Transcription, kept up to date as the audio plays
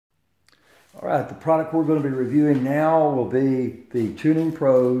All right, the product we're going to be reviewing now will be the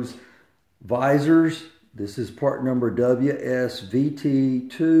TuningPros visors. This is part number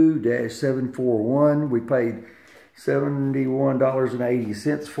WSVT2-741. We paid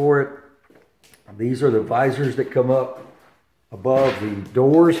 $71.80 for it. These are the visors that come up above the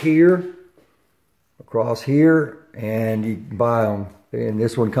doors here, across here, and you can buy them. And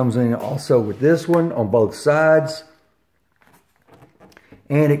this one comes in also with this one on both sides.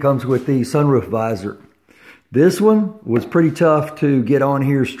 And it comes with the sunroof visor. This one was pretty tough to get on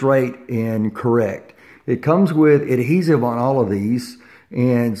here straight and correct. It comes with adhesive on all of these.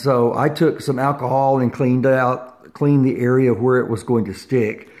 And so I took some alcohol and cleaned the area where it was going to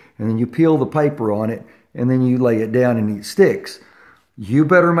stick. And then you peel the paper on it and then you lay it down and it sticks. You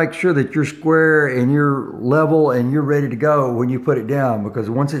better make sure that you're square and you're level and you're ready to go when you put it down, because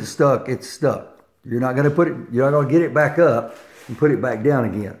once it's stuck, it's stuck. You're not going to get it back up and put it back down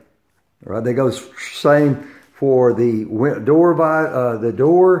again. All right, that goes same for the door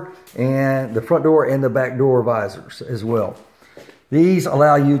and the front door and the back door visors as well. These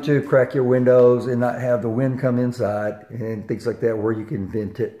allow you to crack your windows and not have the wind come inside and things like that where you can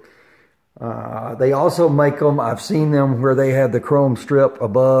vent it. They also make them, I've seen them where they have the chrome strip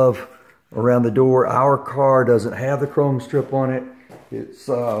above around the door. Our car doesn't have the chrome strip on it. It's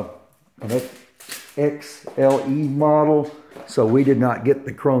an XLE model. So we did not get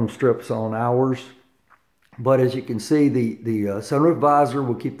the chrome strips on ours. But as you can see, the sunroof visor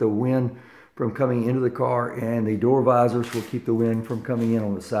will keep the wind from coming into the car, and the door visors will keep the wind from coming in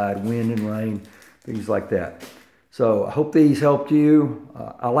on the side, wind and rain, things like that. So I hope these helped you.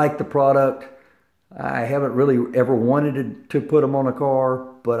 I like the product. I haven't really ever wanted to put them on a car,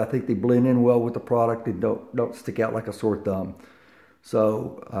 but I think they blend in well with the product and don't stick out like a sore thumb.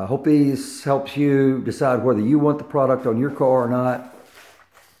 So I hope these helps you decide whether you want the product on your car or not.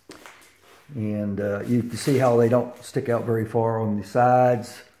 And you can see how they don't stick out very far on the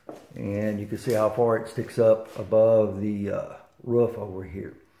sides. And you can see how far it sticks up above the roof over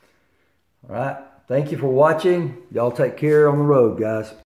here. All right. Thank you for watching. Y'all take care on the road, guys.